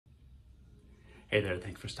Hey there,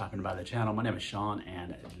 thanks for stopping by the channel. My name is Sean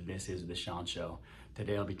and this is The Sean Show.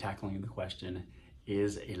 Today I'll be tackling the question,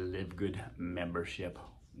 is a LiveGood membership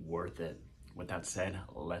worth it? With that said,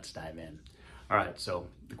 let's dive in. All right, so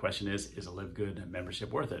the question is a LiveGood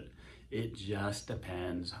membership worth it? It just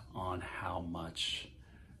depends on how much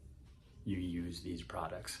you use these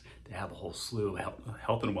products. They have a whole slew of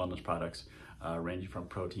health and wellness products ranging from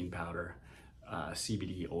protein powder,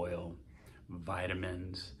 CBD oil,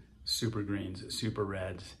 vitamins, super greens, super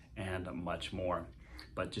reds, and much more.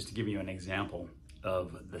 But just to give you an example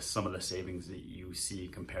of some of the savings that you see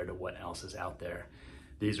compared to what else is out there,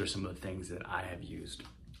 these are some of the things that I have used.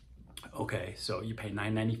 Okay, so you pay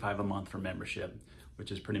 $9.95 a month for membership,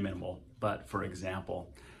 which is pretty minimal. But for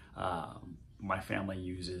example, my family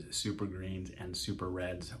uses super greens and super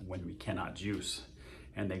reds when we cannot juice,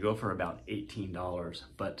 and they go for about $18.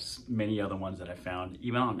 But many other ones that I found,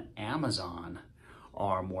 even on Amazon,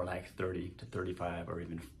 are more like $30 to $35 or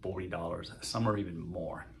even $40. Some are even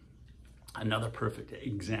more. Another perfect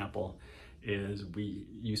example is we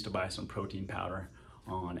used to buy some protein powder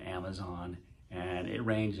on Amazon, and it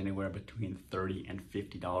ranged anywhere between $30 and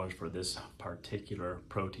 $50 for this particular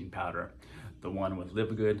protein powder. The one with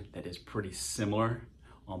LiveGood that is pretty similar,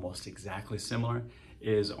 almost exactly similar,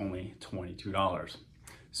 is only $22.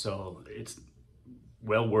 So it's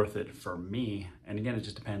well worth it for me. And again, it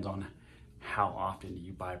just depends on how often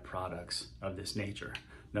you buy products of this nature.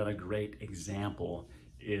 Another great example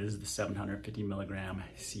is the 750 milligram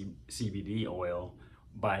CBD oil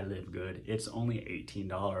by LiveGood. It's only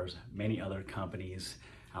 $18. Many other companies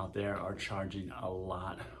out there are charging a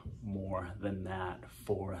lot more than that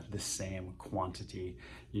for the same quantity,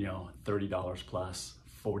 you know, $30 plus,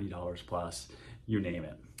 $40 plus, you name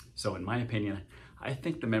it. So in my opinion, I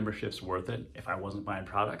think the membership's worth it. If I wasn't buying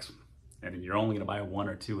products, and you're only gonna buy one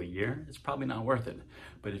or two a year, it's probably not worth it.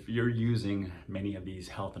 But if you're using many of these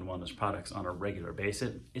health and wellness products on a regular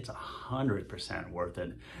basis, it's 100% worth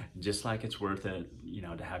it. Just like it's worth it, you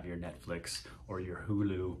know, to have your Netflix or your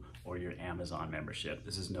Hulu or your Amazon membership.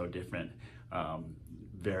 This is no different.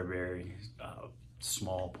 Very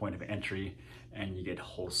small point of entry, and you get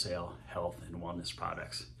wholesale health and wellness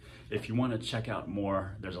products. If you want to check out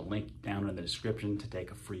more, there's a link down in the description to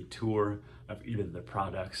take a free tour of either the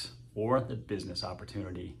products or the business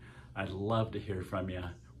opportunity. I'd love to hear from you.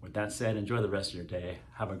 With that said, enjoy the rest of your day,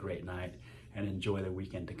 have a great night, and enjoy the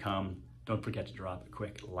weekend to come. Don't forget to drop a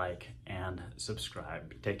quick like and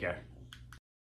subscribe. Take care.